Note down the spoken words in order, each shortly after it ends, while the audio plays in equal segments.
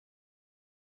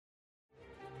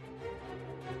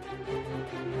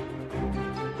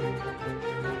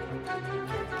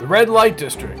The Red Light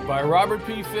District by Robert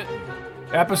P. Fitton.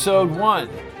 Episode 1,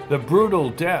 The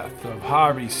Brutal Death of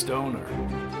Harvey Stoner.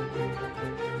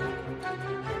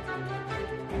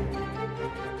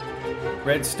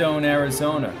 Redstone,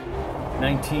 Arizona,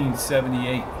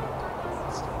 1978.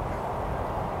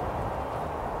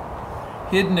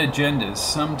 Hidden agendas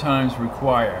sometimes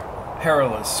require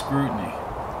perilous scrutiny.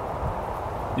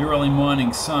 The early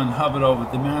morning sun hovered over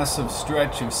the massive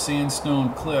stretch of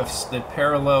sandstone cliffs that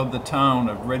paralleled the town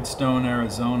of Redstone,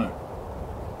 Arizona.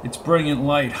 Its brilliant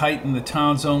light heightened the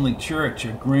town's only church,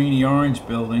 a grainy orange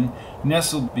building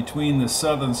nestled between the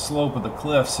southern slope of the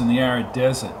cliffs and the arid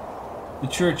desert. The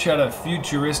church had a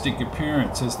futuristic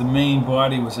appearance, as the main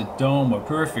body was a dome of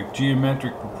perfect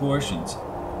geometric proportions,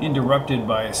 interrupted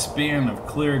by a span of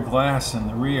clear glass in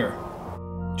the rear.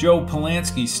 Joe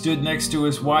Polanski stood next to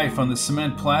his wife on the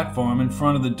cement platform in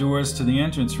front of the doors to the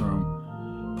entrance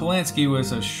room. Polanski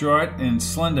was a short and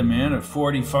slender man of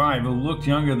 45 who looked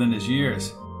younger than his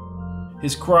years.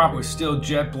 His crop was still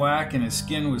jet black and his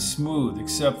skin was smooth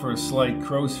except for a slight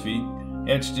crow's feet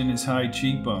etched in his high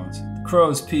cheekbones. The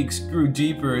crow's peaks grew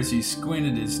deeper as he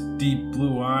squinted his deep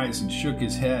blue eyes and shook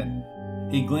his head.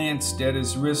 He glanced at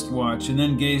his wristwatch and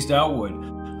then gazed outward,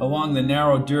 along the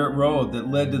narrow dirt road that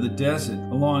led to the desert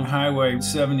along Highway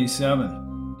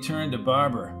 77. He turned to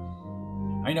Barbara.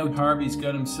 "I know Harvey's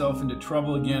got himself into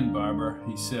trouble again, Barbara,"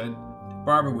 he said.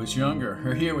 Barbara was younger.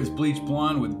 Her hair was bleached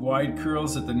blonde with wide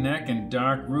curls at the neck and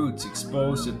dark roots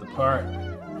exposed at the part.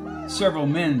 Several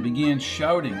men began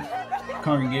shouting. The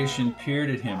congregation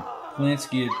peered at him.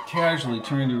 Polanski had casually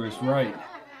turned to his right.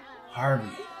 Harvey.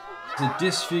 The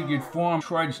disfigured form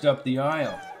trudged up the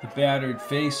aisle. The battered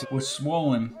face was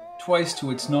swollen twice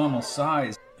to its normal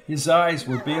size. His eyes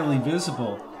were barely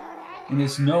visible, and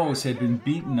his nose had been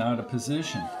beaten out of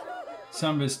position.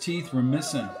 Some of his teeth were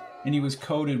missing, and he was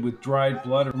coated with dried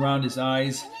blood around his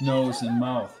eyes, nose, and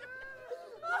mouth.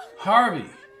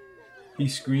 "Harvey!" he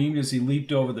screamed as he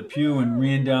leaped over the pew and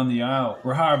ran down the aisle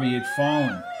where Harvey had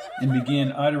fallen and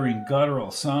began uttering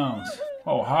guttural sounds.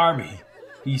 "Oh, Harvey!"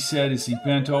 he said as he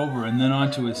bent over and then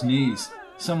onto his knees.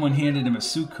 Someone handed him a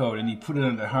suit coat and he put it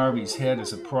under Harvey's head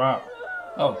as a prop.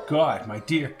 "Oh, God, my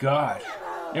dear God."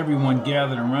 Everyone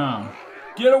gathered around.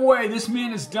 "Get away, this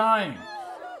man is dying."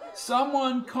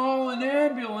 "Someone call an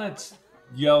ambulance,"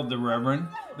 yelled the Reverend.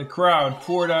 The crowd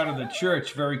poured out of the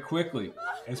church very quickly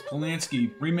as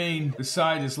Polanski remained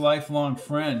beside his lifelong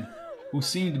friend, who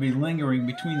seemed to be lingering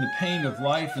between the pain of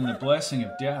life and the blessing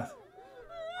of death.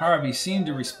 Harvey seemed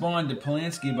to respond to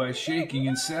Polanski by shaking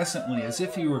incessantly, as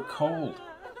if he were cold.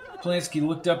 Polanski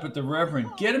looked up at the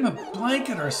Reverend. "Get him a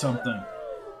blanket or something."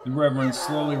 The Reverend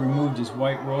slowly removed his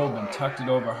white robe and tucked it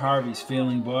over Harvey's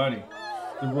failing body.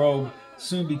 The robe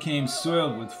soon became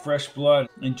soiled with fresh blood,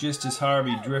 and just as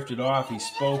Harvey drifted off, he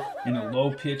spoke in a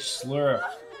low-pitched slur.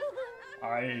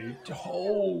 "I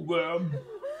told them,"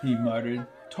 he muttered.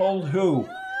 "Told who?"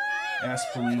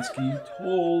 asked Polanski.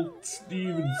 "Told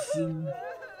Stevenson.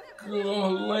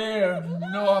 Land,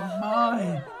 not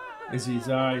mine," as his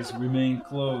eyes remained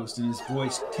closed and his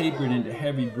voice tapered into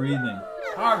heavy breathing.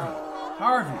 "Harvey!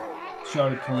 Harvey!"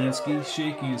 shouted Polanski,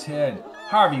 shaking his head.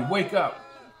 "Harvey, wake up!"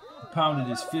 He pounded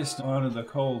his fist onto the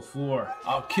cold floor.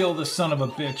 "I'll kill the son of a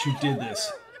bitch who did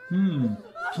this."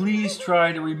 Please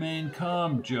try to remain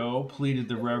calm, Joe," pleaded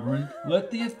the Reverend. "Let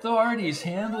the authorities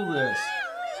handle this."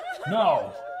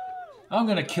 "No! I'm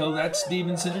going to kill that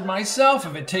Stevenson myself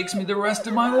if it takes me the rest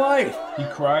of my life," he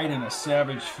cried in a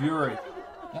savage fury.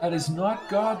 "That is not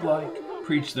godlike,"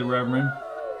 preached the Reverend.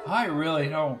 "I really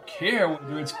don't care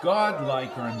whether it's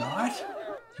godlike or not,"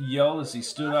 he yelled as he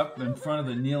stood up in front of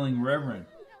the kneeling Reverend.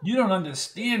 "You don't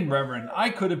understand, Reverend.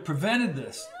 I could have prevented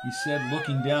this," he said,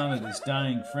 looking down at his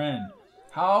dying friend.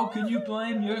 "How can you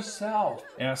blame yourself?"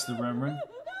 asked the Reverend.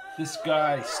 "This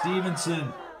guy,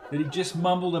 Stevenson, that he just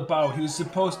mumbled about. He was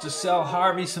supposed to sell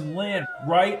Harvey some land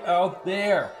right out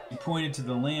there." He pointed to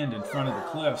the land in front of the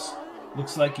cliffs.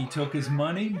 "Looks like he took his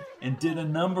money and did a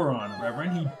number on him,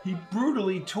 Reverend. He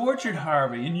brutally tortured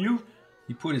Harvey, and you..."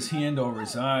 He put his hand over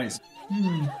his eyes.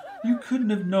 "You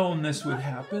couldn't have known this would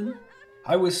happen."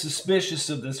 "I was suspicious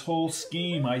of this whole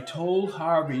scheme. I told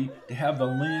Harvey to have the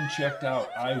land checked out.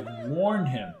 I warned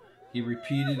him," he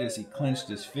repeated as he clenched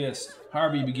his fist.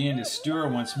 Harvey began to stir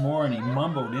once more, and he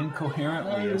mumbled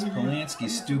incoherently as Polanski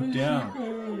stooped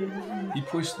down. He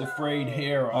pushed the frayed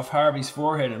hair off Harvey's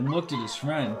forehead and looked at his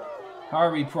friend.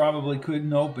 Harvey probably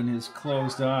couldn't open his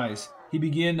closed eyes. He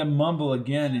began to mumble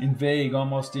again in vague,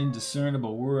 almost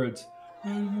indiscernible words.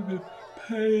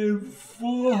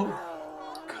 "Painful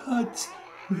cuts,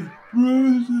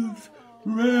 bruises,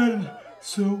 red,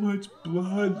 so much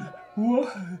blood.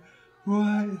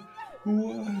 Why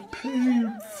What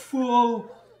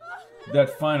painful.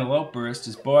 That final outburst,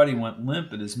 his body went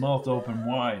limp and his mouth opened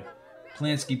wide.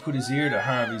 Polanski put his ear to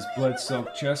Harvey's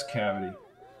blood-soaked chest cavity.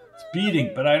 It's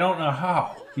beating, but I don't know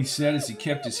how, he said as he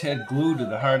kept his head glued to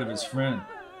the heart of his friend.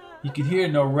 He could hear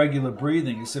no regular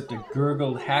breathing except a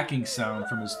gurgled, hacking sound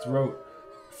from his throat.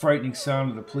 The frightening sound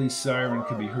of the police siren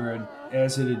could be heard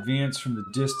as it advanced from the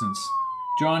distance.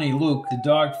 Johnny Luke, the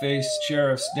dog-faced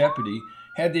sheriff's deputy,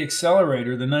 had the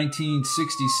accelerator of the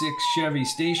 1966 Chevy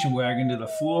station wagon to the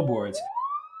floorboards.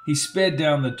 He sped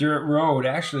down the dirt road,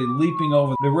 actually leaping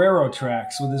over the railroad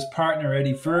tracks with his partner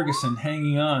Eddie Ferguson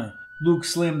hanging on. Luke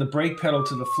slammed the brake pedal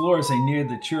to the floor as they neared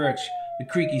the church. The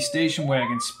creaky station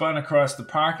wagon spun across the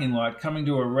parking lot, coming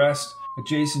to a rest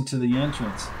adjacent to the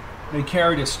entrance. They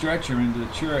carried a stretcher into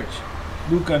the church.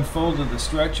 Luke unfolded the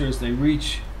stretcher as they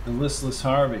reached the listless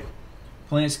Harvey.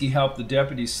 Polanski helped the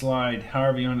deputy slide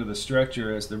Harvey onto the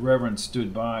stretcher as the Reverend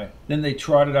stood by. Then they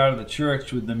trotted out of the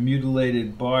church with the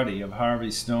mutilated body of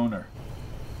Harvey Stoner.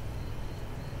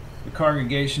 The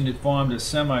congregation had formed a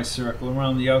semicircle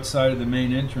around the outside of the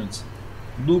main entrance.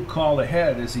 Luke called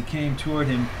ahead as he came toward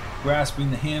him,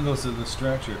 grasping the handles of the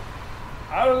stretcher.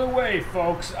 Out of the way,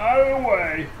 folks, out of the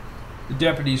way! The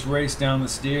deputies raced down the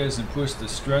stairs and pushed the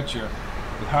stretcher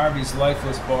with Harvey's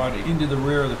lifeless body into the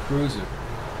rear of the cruiser.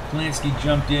 Polanski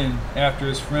jumped in after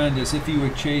his friend as if he were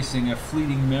chasing a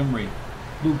fleeting memory.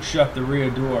 Luke shut the rear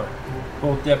door.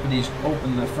 Both deputies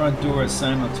opened the front doors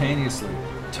simultaneously.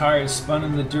 Tires spun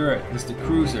in the dirt as the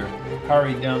cruiser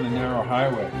hurried down the narrow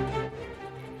highway.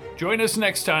 Join us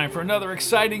next time for another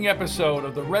exciting episode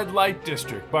of The Red Light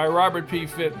District by Robert P.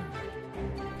 Fitton.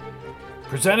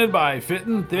 Presented by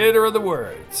Fitton Theater of the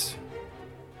Words.